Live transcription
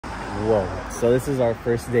Whoa. So this is our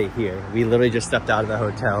first day here. We literally just stepped out of the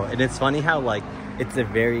hotel. And it's funny how like, it's a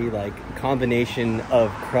very like combination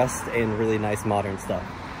of crust and really nice modern stuff.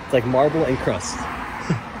 It's like marble and crust.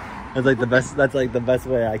 It's like the best, that's like the best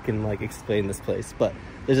way I can like explain this place. But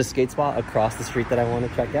there's a skate spot across the street that I want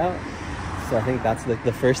to check out. So I think that's like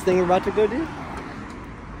the first thing we're about to go do.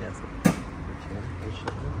 Yes.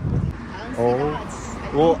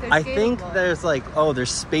 Oh, well, I think there's like, oh,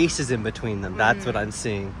 there's spaces in between them. That's what I'm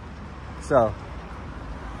seeing. So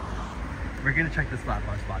we're gonna check this flat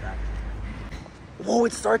bar spot out. Whoa,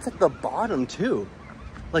 it starts at the bottom too.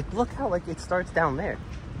 Like, look how like it starts down there.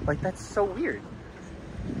 Like, that's so weird.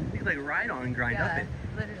 You can like ride on and grind up it.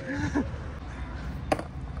 Literally.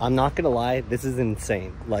 I'm not gonna lie, this is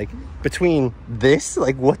insane. Like, between this,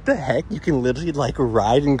 like, what the heck? You can literally like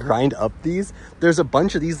ride and grind up these. There's a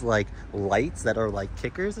bunch of these like lights that are like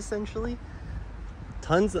kickers essentially.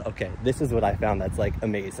 Tons of, okay, this is what I found that's like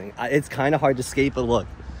amazing. It's kind of hard to skate, but look,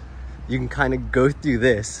 you can kind of go through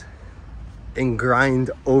this and grind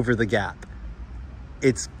over the gap.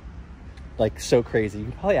 It's like so crazy. You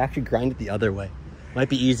can probably actually grind it the other way. Might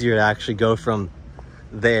be easier to actually go from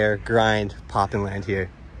there, grind, pop and land here.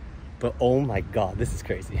 But oh my God, this is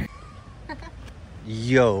crazy.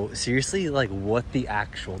 Yo, seriously, like what the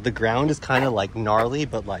actual, the ground is kind of like gnarly,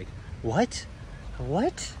 but like, what?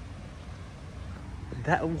 What?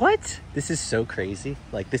 That, what? This is so crazy.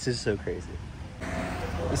 Like, this is so crazy.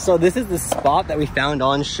 So this is the spot that we found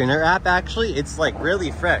on Shinner app, actually. It's like really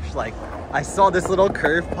fresh. Like, I saw this little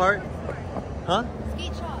curve part. Huh?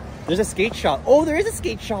 Skate shop. There's a skate shop. Oh, there is a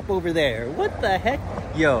skate shop over there. What the heck?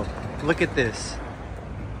 Yo, look at this.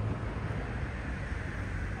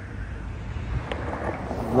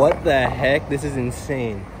 What the heck? This is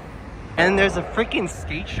insane. And there's a freaking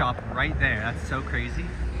skate shop right there. That's so crazy.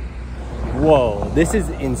 Whoa, this is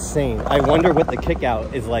insane. I wonder what the kick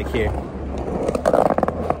out is like here.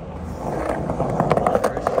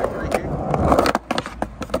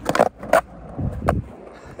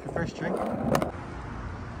 First trick.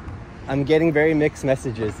 I'm getting very mixed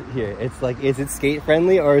messages here. It's like, is it skate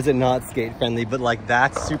friendly or is it not skate friendly? But like,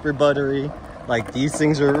 that's super buttery. Like, these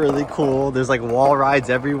things are really cool. There's like wall rides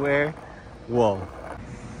everywhere. Whoa.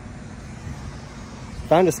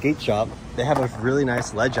 Found a skate shop. They have a really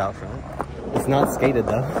nice ledge out front. It's not skated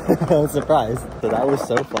though. I was surprised. So that was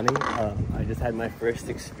so funny. I just had my first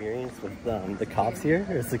experience with the cops here,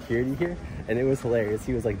 or security here, and it was hilarious.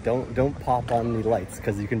 He was like, don't pop on the lights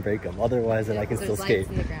because you can break them. Otherwise, then I can still skate.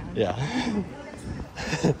 In the ground. Yeah.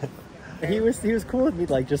 He was cool with me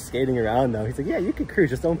like just skating around though. He's like, yeah, you can cruise,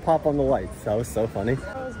 just don't pop on the lights. That was so funny.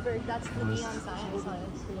 That's the neon sign.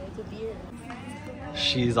 It's a beer.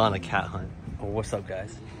 She's on a cat hunt. Oh, what's up,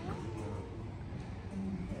 guys?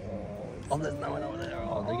 Oh, there's no one over there.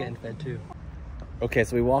 Oh, they're getting fed too. Okay,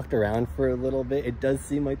 so we walked around for a little bit. It does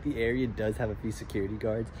seem like the area does have a few security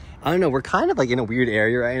guards. I don't know, we're kind of like in a weird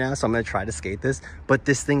area right now, so I'm gonna try to skate this, but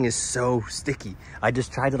this thing is so sticky. I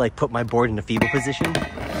just tried to like put my board in a feeble position,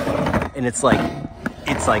 and it's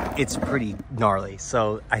pretty gnarly.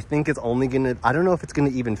 So I think it's only gonna, I don't know if it's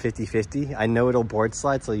gonna even 50-50. I know it'll board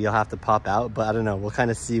slide, so you'll have to pop out, but I don't know. We'll kind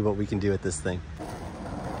of see what we can do with this thing.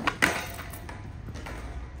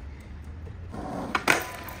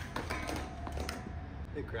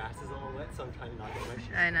 The grass is all wet, so I'm trying to not get my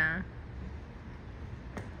shoes. I know.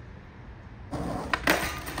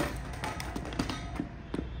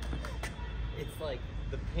 It's like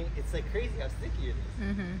the paint, it's like crazy how sticky it is.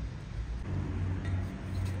 Mm-hmm.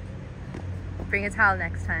 Bring a towel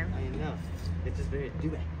next time. I know. It's just very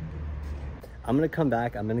do it. I'm gonna come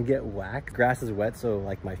back, I'm gonna get whacked. Grass is wet, so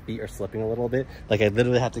like my feet are slipping a little bit. Like I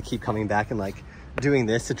literally have to keep coming back and like doing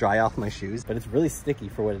this to dry off my shoes, but it's really sticky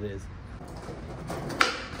for what it is.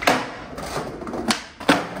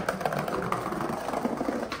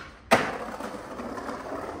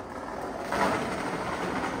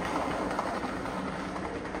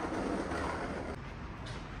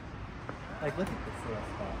 Like, look at this little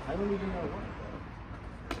spot. I don't even know what.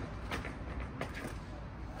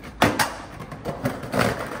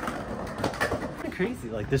 Crazy,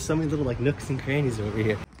 like there's so many little like nooks and crannies over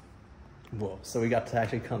here. Whoa, so we got to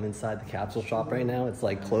actually come inside the capsule shop right now. It's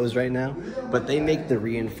like closed right now, but they make the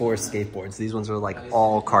reinforced skateboards. These ones are like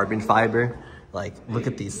all carbon fiber. Like, look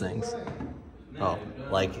at these things. Oh,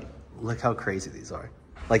 like, look how crazy these are.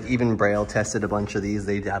 Like even Braille tested a bunch of these.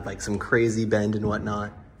 They had like some crazy bend and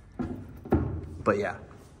whatnot. But yeah,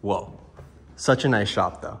 whoa. Such a nice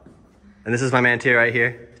shop though. And this is my man Teo right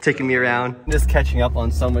here, taking me around. Just catching up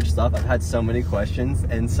on so much stuff. I've had so many questions,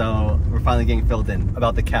 and so we're finally getting filled in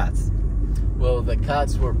about the cats. Well, the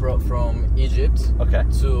cats were brought from Egypt Okay.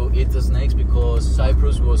 to eat the snakes because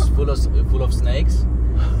Cyprus was full of snakes.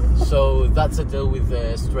 So that's a deal with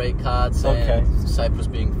the stray cats and Cyprus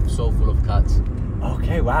being so full of cats.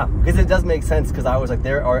 Okay, wow. Because it does make sense. Because I was like,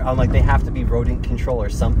 I'm like, they have to be rodent control or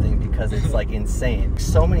something because it's like insane.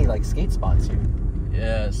 So many like skate spots here.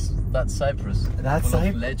 Yes, that's Cyprus. That's full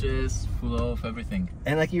Cyprus. of ledges, full of everything.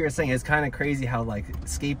 And like you were saying, it's kind of crazy how like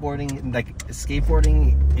skateboarding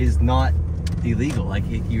is not illegal. Like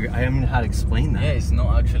I don't know how to explain that. Yeah, it's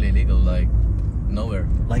not actually illegal. Like nowhere.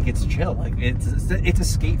 Like it's chill. Like it's a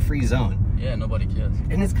skate-free zone. Yeah, nobody cares.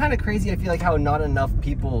 And it's kind of crazy. I feel like how not enough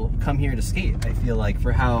people come here to skate. I feel like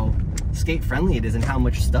for how skate-friendly it is and how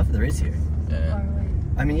much stuff there is here. Yeah.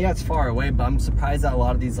 I mean, yeah, it's far away, but I'm surprised that a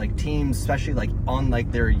lot of these like teams, especially like on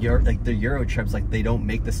like their Euro trips, like they don't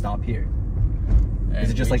make the stop here. Is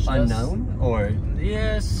it just like unknown or?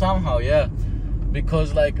 Yeah, somehow, yeah.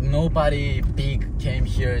 Because like nobody big came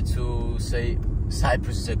here to say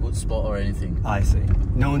Cyprus is a good spot or anything. I see.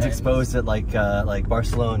 No one's exposed it like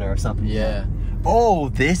Barcelona or something. Yeah. Oh,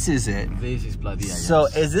 this is it. This is bloody. So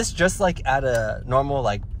is this just like at a normal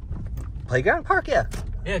like playground park? Yeah.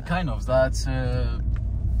 Yeah, kind of. That's.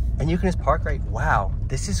 And you can just park right. Wow,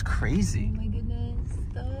 this is crazy. Oh my goodness,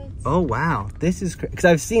 that's... Oh wow, this is crazy. Because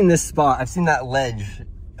I've seen this spot. I've seen that ledge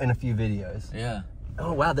in a few videos. Yeah.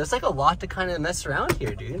 Oh wow, there's like a lot to kind of mess around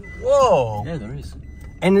here, dude. Whoa. Yeah, there is.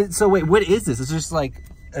 And so wait, what is this? Is this just like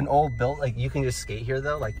an old built? Like you can just skate here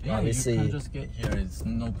though? Like Yeah, obviously. you can just get here. It's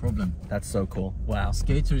no problem. That's so cool. Wow.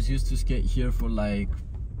 Skaters used to skate here for like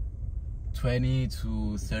 20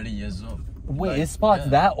 to 30 years old. Wait, like, this spot's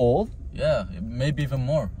that old? Yeah, maybe even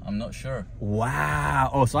more. I'm not sure. Wow.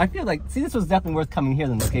 Oh, so I feel like, see, this was definitely worth coming here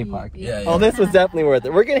than the skate park. Yeah. Oh, this was definitely worth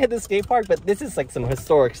it. We're gonna hit the skate park, but this is like some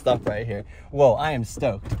historic stuff right here. Whoa, I am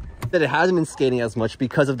stoked. That it hasn't been skating as much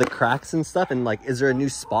because of the cracks and stuff. And like, is there a new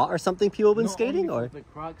spot or something people have been skating? Or the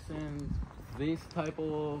cracks and these type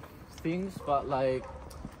of things, but like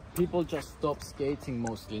people just stop skating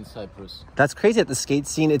mostly in Cyprus. That's crazy at the skate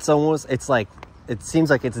scene. It's like, it seems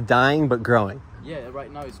like it's dying but growing. Yeah,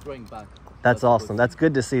 right now it's growing back. That's awesome. That's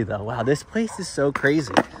good to see though. Wow, this place is so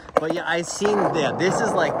crazy. But yeah, this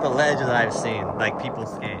is like the ledge that I've seen, like people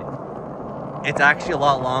skate. It's actually a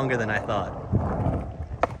lot longer than I thought.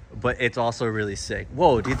 But it's also really sick.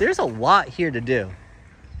 Whoa, dude, there's a lot here to do.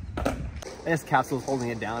 I guess Capsule's holding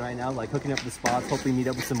it down right now, like hooking up the spots, hopefully meet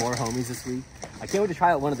up with some more homies this week. I can't wait to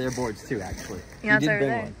try out one of their boards too, actually. Yeah, it's over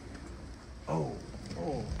there. Oh, I'm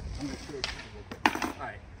gonna show it to you real quick. All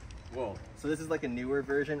right, whoa. So this is like a newer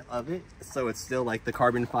version of it. So it's still like the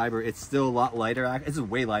carbon fiber. It's still a lot lighter. It's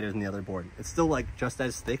way lighter than the other board. It's still like just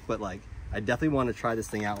as thick, but like I definitely want to try this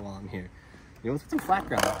thing out while I'm here. You know, let's put some flat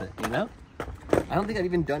ground with it, you know? I don't think I've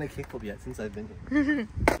even done a kickflip yet since I've been here.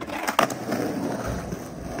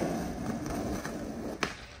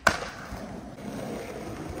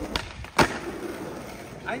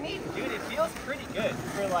 I mean, dude, it feels pretty good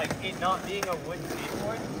for like it not being a wood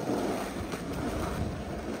skateboard.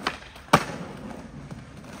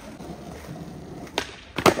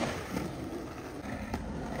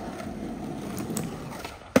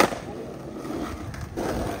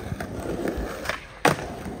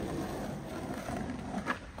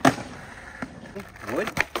 Wood?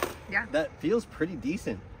 Yeah. That feels pretty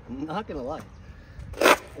decent. I'm not gonna lie.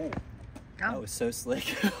 Oh, that Oh. was so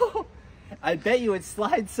slick. I bet you it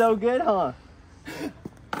slides so good, huh?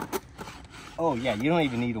 Oh yeah, you don't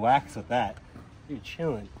even need wax with that. You're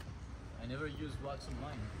chilling. I never use wax on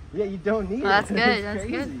mine. Yeah, you don't need Well, it. that's good, It's that's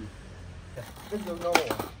crazy. good. This is a normal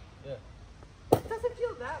one. Yeah. It doesn't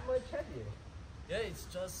feel that much heavier. Yeah, it's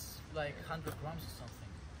just like 100 grams or something.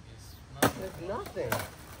 It's nothing. It's nothing.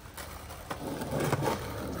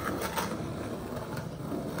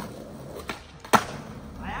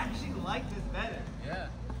 I actually like this better. Yeah.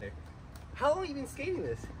 How long have you been skating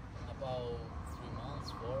this? About 3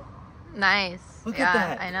 months, 4. Nice. Look yeah, at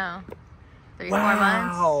that. I know. 3, 4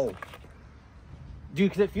 months. Wow. Dude,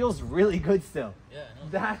 because it feels really good still. Yeah, I know.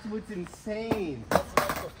 That's what's insane. That's the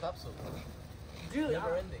Shoutout Capsule. Dude,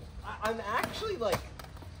 Never ending. I'm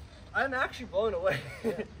actually blown away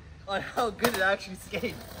on how good it actually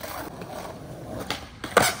skates.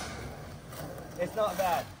 It's not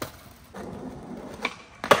bad.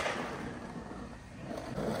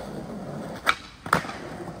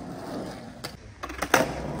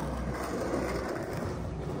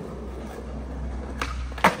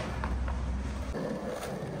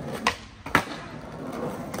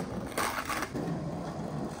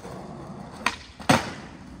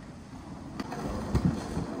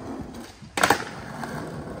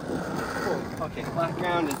 Okay, flat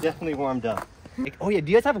ground is definitely warmed up. Like, oh yeah,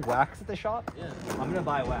 do you guys have wax at the shop? Yeah. I'm gonna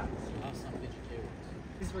buy wax. Have some vegetarians.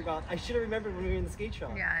 I just forgot. I should have remembered when we were in the skate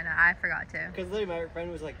shop. Yeah, I know. I forgot to. Because literally my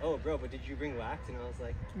friend was like, oh bro, but did you bring wax? And I was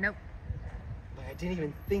like, Nope. but I didn't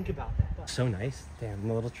even think about that. So nice. Damn,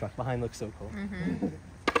 the little truck behind looks so cool.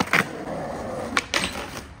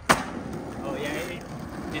 Oh yeah,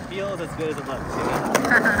 it feels as good as it looks, you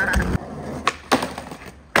know?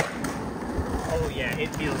 Oh yeah,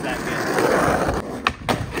 it feels that good.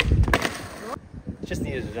 Just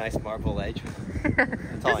needed a nice marble ledge.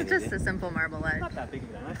 That's all I needed. Just a simple marble ledge. Not that big of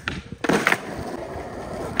an axe.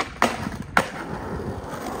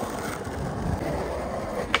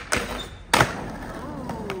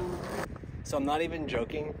 So I'm not even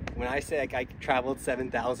joking. When I say like I traveled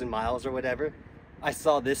 7,000 miles or whatever, I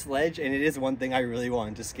saw this ledge and it is one thing I really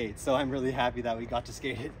wanted to skate. So I'm really happy that we got to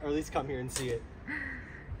skate it, or at least come here and see it.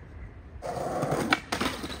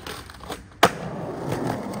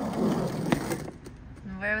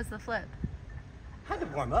 Where was the flip? Had to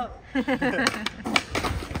warm up.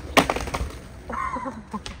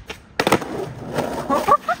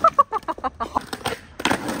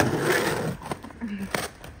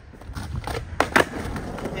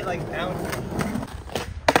 It like bounced.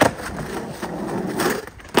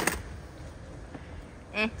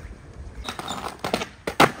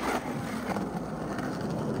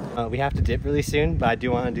 We have to dip really soon, but I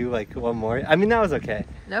do want to do like one more. I mean, that was okay.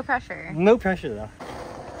 No pressure. No pressure though.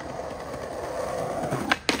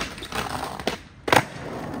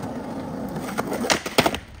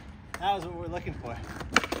 That was what we're looking for.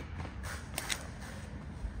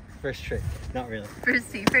 First trick, not really.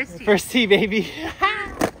 First tee, first tee. First tee, baby.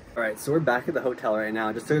 All right, so we're back at the hotel right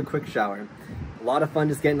now. Just took a quick shower. A lot of fun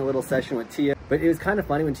just getting a little session with Teo. But it was kind of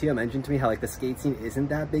funny when Teo mentioned to me how like the skate scene isn't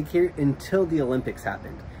that big here until the Olympics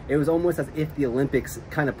happened. It was almost as if the Olympics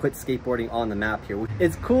kind of put skateboarding on the map here.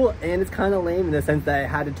 It's cool and it's kind of lame in the sense that I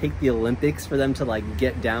had to take the Olympics for them to like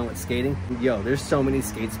get down with skating. Yo, there's so many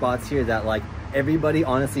skate spots here that like everybody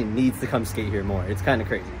honestly needs to come skate here more. It's kind of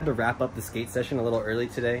crazy. To wrap up the skate session a little early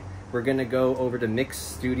today, we're gonna go over to Mick's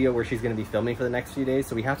studio where she's gonna be filming for the next few days.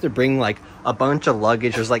 So we have to bring like a bunch of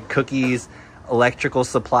luggage. There's like cookies, electrical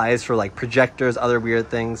supplies for like projectors, other weird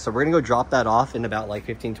things. So we're gonna go drop that off in about like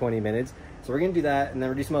 15-20 minutes. So we're gonna do that and then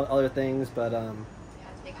we'll do some other things, but She has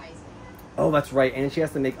to make icing. oh, that's right, and she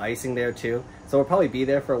has to make icing there too. So we'll probably be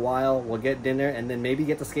there for a while. We'll get dinner and then maybe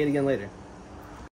get to skate again later.